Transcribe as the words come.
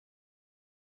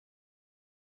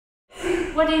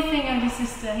What do you think of your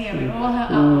sister here with all her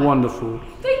artwork? Wonderful.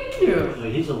 Thank you. So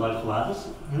he's a local artist,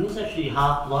 and he's actually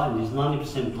half blind. He's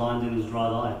 90% blind in his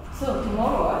right eye. So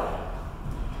tomorrow,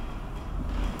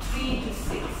 3 to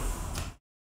 6.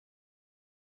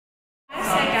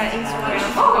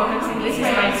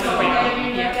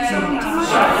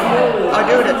 I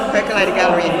do it at Peranakan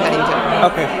Gallery in Paddington.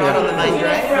 Okay, Right on the main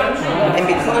drag. And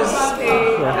because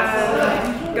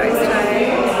goes to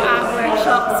art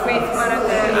workshops with one of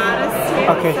the artists here,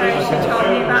 Okay. so she told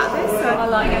me about this. So I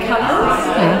like the colours, I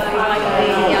like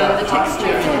the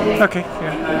texture. Okay,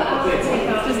 yeah.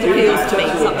 just appeals to me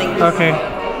something. Okay.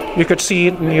 You could see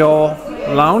it in your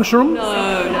lounge room? No, it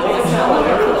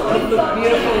would look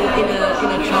beautiful in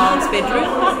a child's bedroom.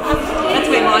 That's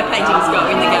where my paintings go,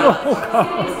 in the gallery.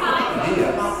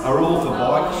 Here are all for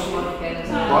bikes,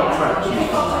 bike tracks and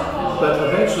stuff. But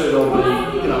eventually it'll be,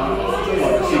 you know, like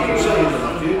you can see into the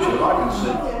future. I can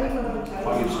see if I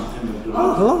get something to do. Oh,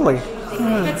 lovely.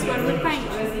 That's what we paint.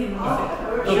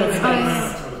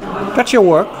 That's your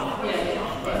work.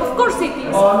 Of course it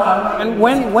is. And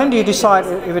when do you decide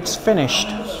if it's finished?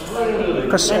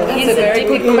 Because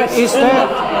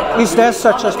is there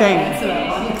such a thing?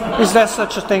 Is there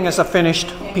such a thing as a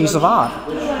finished piece of art?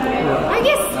 I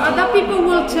guess other people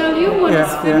will tell you when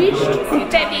it's finished. Very good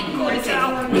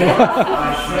job.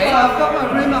 I've got my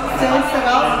room upstairs set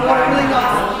up, really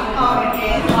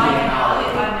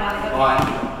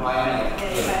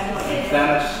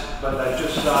Dennis, but they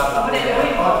just started.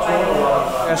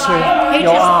 Yes,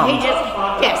 your arm.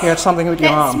 Yes. Yeah, it's something with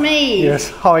your arm. That's me. Yes.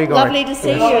 How are you going? Lovely to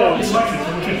see you.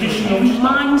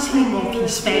 Reminds him of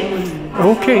his family.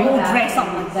 Okay. All dress up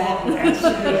like that.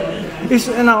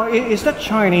 Is that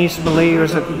Chinese belief or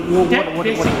is it what?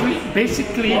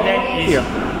 Basically, that is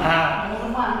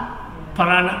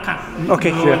Peranakan.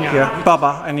 Okay, yeah.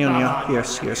 Baba and Yunya.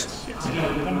 Yes. No,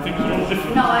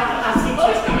 I think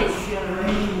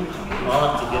I'll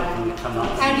have to get them to come up.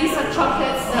 and these are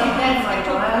chocolates,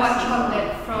 that's white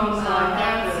chocolate from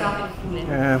down south in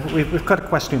Finland. We've got a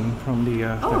question from the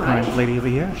kind lady over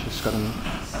here. She's got an.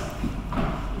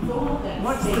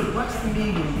 What's the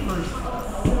medium first?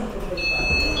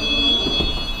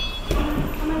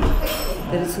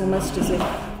 That it's almost as if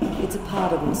it's a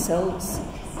part of themselves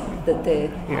that they're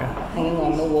hanging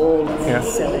on the wall and they're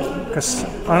selling. Because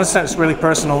I understand it's really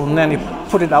personal, and then you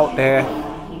put it out there,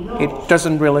 it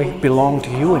doesn't really belong to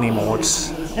you anymore. It's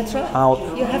That's right. out.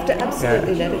 You have to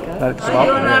absolutely let it go. Let it go So out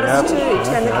you're an there, artist too.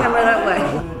 Turn the camera that way.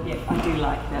 Yeah, I do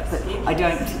like that, but I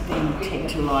don't then tend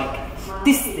to like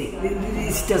this thing.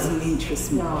 This doesn't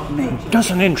interest me.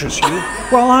 Doesn't interest you?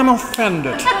 Well, I'm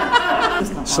offended.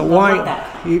 So why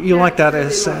you like that?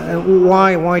 As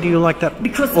why do you like that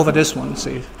Because over this one?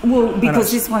 See? Well, because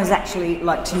this one is actually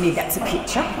like, to me, that's a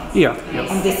picture. Yeah.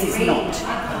 And this is not.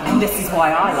 And this is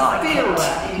why I like it.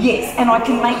 Yes, and I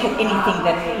can make it anything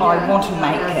that I want to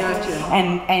make it.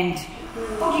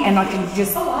 And I can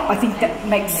just, I think that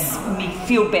makes me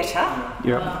feel better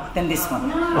than this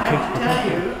one. Okay.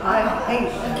 I hate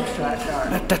abstract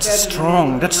art. That's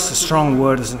a strong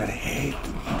word, isn't it? Hate.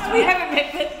 We haven't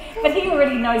met, but he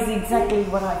already knows exactly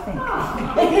what I think.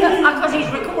 Because he's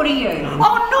recording you.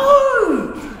 Oh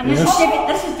no! And this is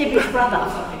Debbie's brother.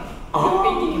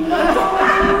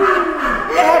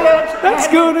 That's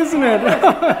good, isn't it? With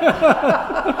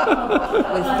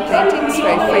paintings,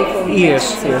 very freeform.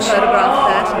 Yes. Photograph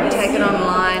that and take it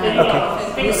online and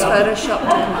use Photoshop to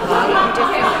compile it in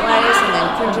different ways and then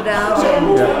print it out and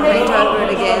paint over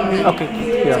it again. Okay.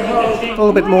 A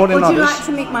little bit more than others. Would you like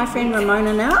to meet my friend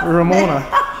Ramona now? Ramona,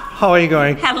 how are you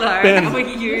going? Hello, Ben. how are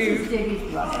you?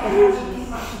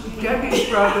 Debbie's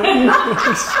brother.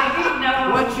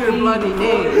 What's your bloody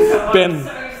name? Ben.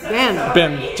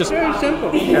 Ben. Just Very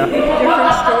simple. Yeah.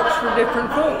 Different strokes for different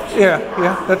folks. Yeah.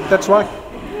 That's right.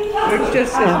 It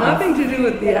just has nothing to do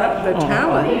with the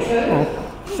talent.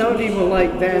 Some people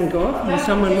like Van Gogh and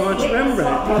someone wants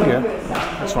Rembrandt. Yeah.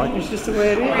 That's right. It's just the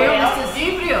way it is. This is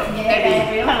Gabriel.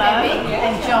 Hello.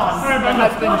 And John. My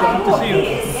husband John. Good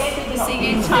to see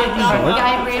you too.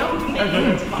 Gabriel.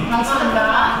 Husband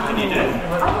Mark.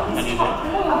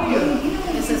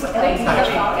 This is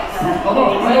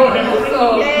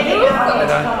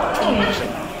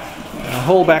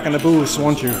Hold back in the booth,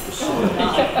 won't you?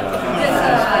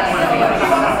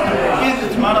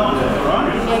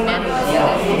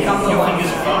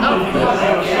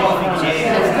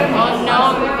 Oh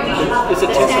no. Is it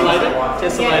tessellated?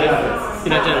 Tessellated.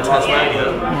 Tasmania.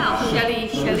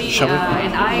 Shelly,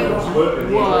 and I were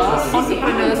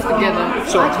entrepreneurs together.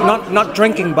 So not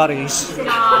drinking buddies.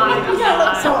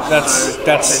 That's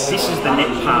This is the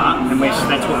knit part, and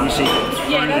that's what you see.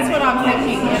 Yeah, that's what I'm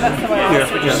thinking. Yeah, that's the way I Yeah.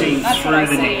 What you see through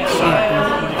the knit. So,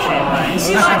 champagne.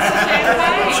 She likes the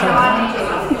champagne.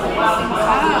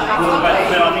 But I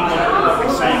think what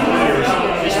we're saying here is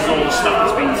this is all the stuff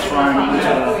that's been thrown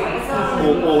into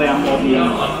all our modern.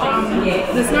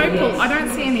 There's no I don't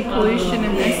see any pollution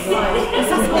in this. This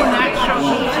is more natural.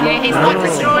 Yeah, he's not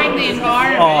destroying the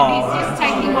environment. He's just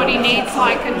taking what he needs,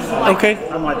 like okay.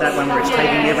 Unlike that one where it's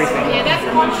taking everything. Yeah, that's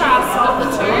contrast of the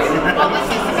two. Well, this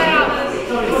is about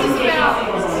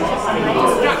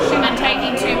destruction and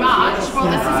taking too much. Well,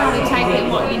 this is only taking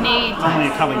what you need. Only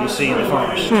a colour you see in the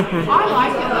forest. I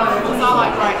like it though, because I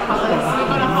like bright colours. We've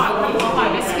got a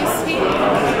hibiscus here.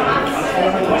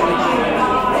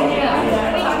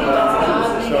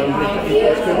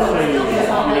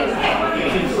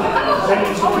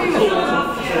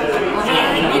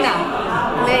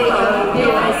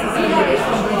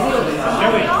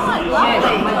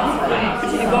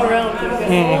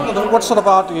 What sort of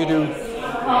art do you do?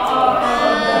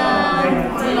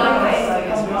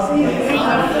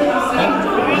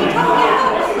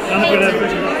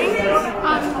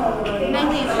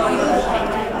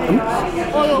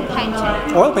 Oil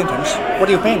painting. Oil paintings. What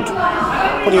do you paint?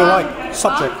 What do you like?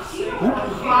 Subject.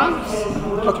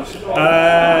 Okay.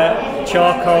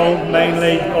 Charcoal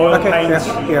mainly, oil paints.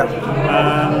 Yeah.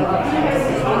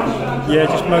 Yeah,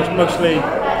 just mostly.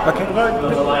 Okay.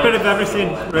 A bit of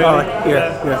everything, really. All right.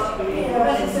 Yeah.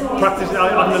 Practice.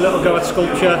 I'm a little go at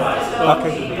sculpture.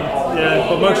 Okay. Yeah,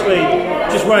 but mostly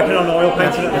just working on oil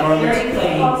painting at the moment.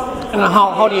 And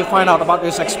how do you find out about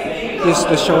this show? Deb's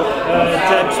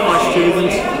my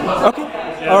student. Okay.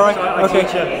 Yeah, All right. so I Okay.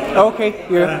 teach her. Okay.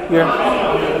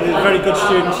 Yeah. Very good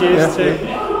student she is too.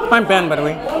 I'm Ben, by the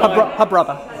way. Her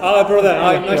brother. Oh, brother.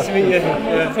 Hi, nice to meet you.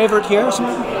 Yeah. Favorite here or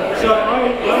something? So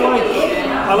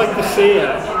I like the sea.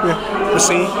 Yeah. The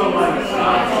sea.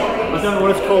 I don't know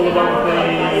what it's called about the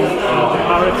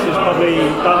parrots. Is probably.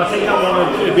 I think that one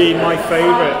would be my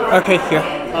favourite. Okay. Yeah.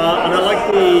 And I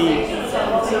like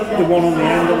the one on the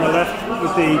end on the left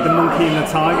with the monkey and the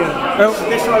tiger. Oh.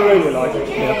 This I really like.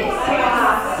 Yeah.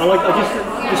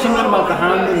 There's something about the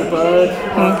hand and the bird.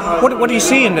 What do you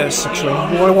see in this actually?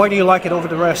 Why do you like it over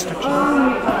the rest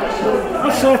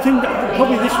actually? So I think that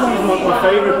probably this one is my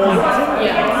favourite one.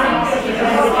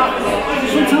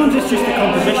 Sometimes it's just the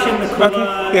composition, the colour.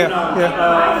 Okay.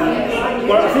 Yeah.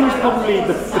 But I think it's probably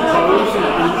the pose, and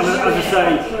as I say,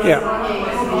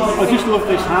 I just love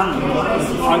this hand.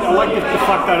 I like the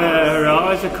fact that her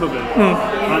eyes are covered,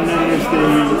 and then there's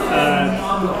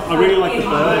I really like the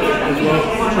bird as well,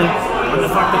 and the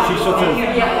fact that she's sort of,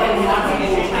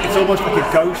 it's almost like a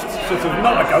ghost, sort of,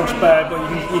 not a ghost bird, but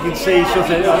you can see sort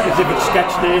of as if it's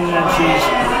sketched in and she's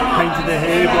painted her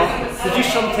hair, but there's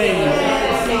just something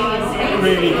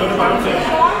really good about it.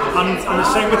 And the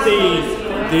same with the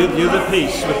other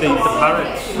piece with the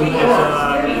parrots.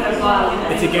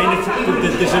 It's again,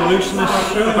 there's a looseness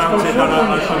about it that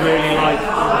I really like.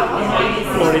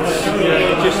 Or it's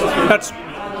just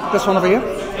This one over here.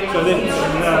 So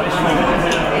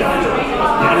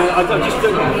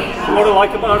what I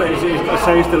like about it is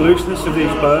the looseness of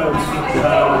these birds,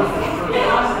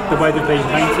 the way they've been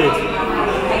painted.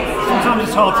 Sometimes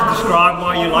it's hard to describe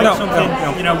why you like something.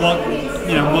 No.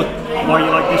 Why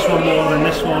you like this one more than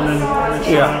this one, and I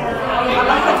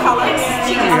like the colours.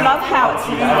 I love how it's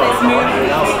there's movement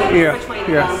between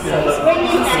the colours. When you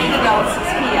can see the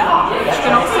galaxies here, you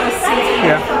can also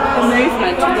see the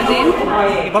movement within.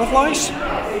 Butterflies?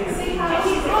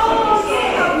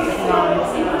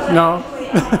 No.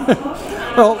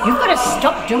 Well, You've got to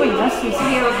stop doing this.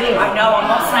 I know, I'm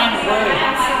not saying a word.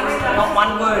 Not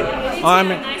one word.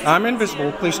 I'm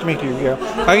invisible. Pleased to meet you.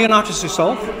 Yeah. Are you an artist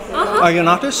yourself? Are you an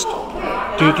artist?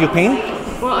 Do you paint?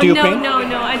 Well, do you no, paint? no.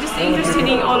 I'm just interested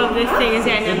in all of these things,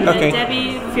 and I met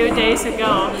Debbie a few days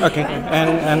ago. Okay.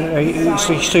 And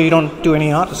so you don't do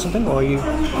any art or something, or you?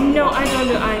 No, I don't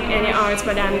do any arts,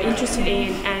 but I'm interested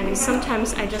in, and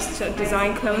sometimes I just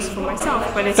design clothes for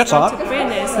myself. But it's That's not art. to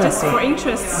business, just for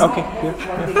interests. Okay.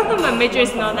 Yeah. My major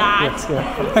is not that.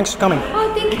 Yeah. Thanks for coming.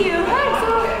 Oh, thank you.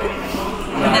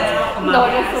 No,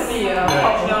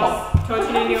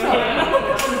 totally new here.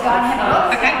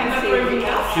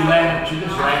 She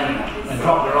just landed and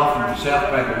dropped her off in the South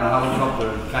Bank in a helicopter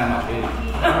and came up here.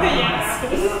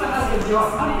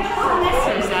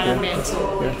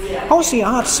 How's the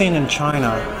art scene in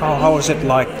China? How is it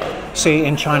like, say,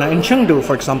 in China? In Chengdu,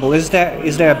 for example, is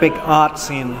there a big art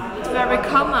scene? very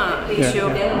common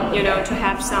to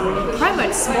have some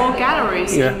private small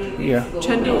galleries in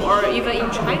Chengdu or even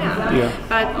in China.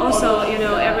 But also,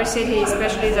 every city,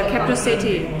 especially the capital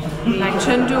city, like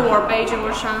Chengdu or Beijing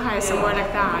or Shanghai, somewhere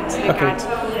like that, they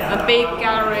got big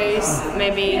galleries,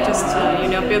 maybe just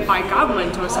built by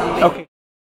government or something. Okay.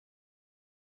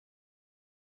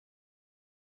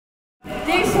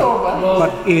 This over.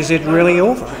 But is it really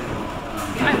over?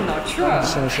 I'm not sure.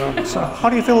 So how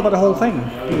do you feel about the whole thing?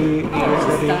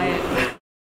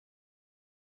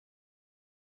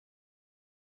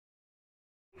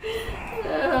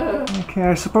 Okay,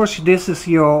 I suppose this is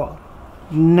your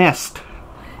nest.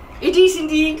 It is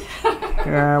indeed.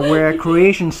 Where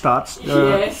creation starts.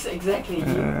 Yes, exactly.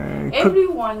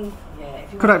 Everyone.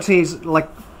 Could I say it's like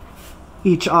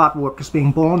each artwork is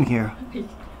being born here?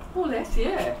 Oh, that's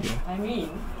I mean,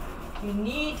 you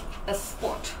need a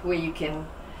spot where you can,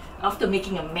 after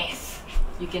making a mess,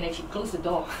 you can actually close the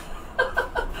door,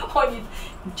 or you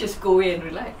just go in and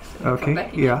relax. And come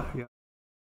back again. Yeah.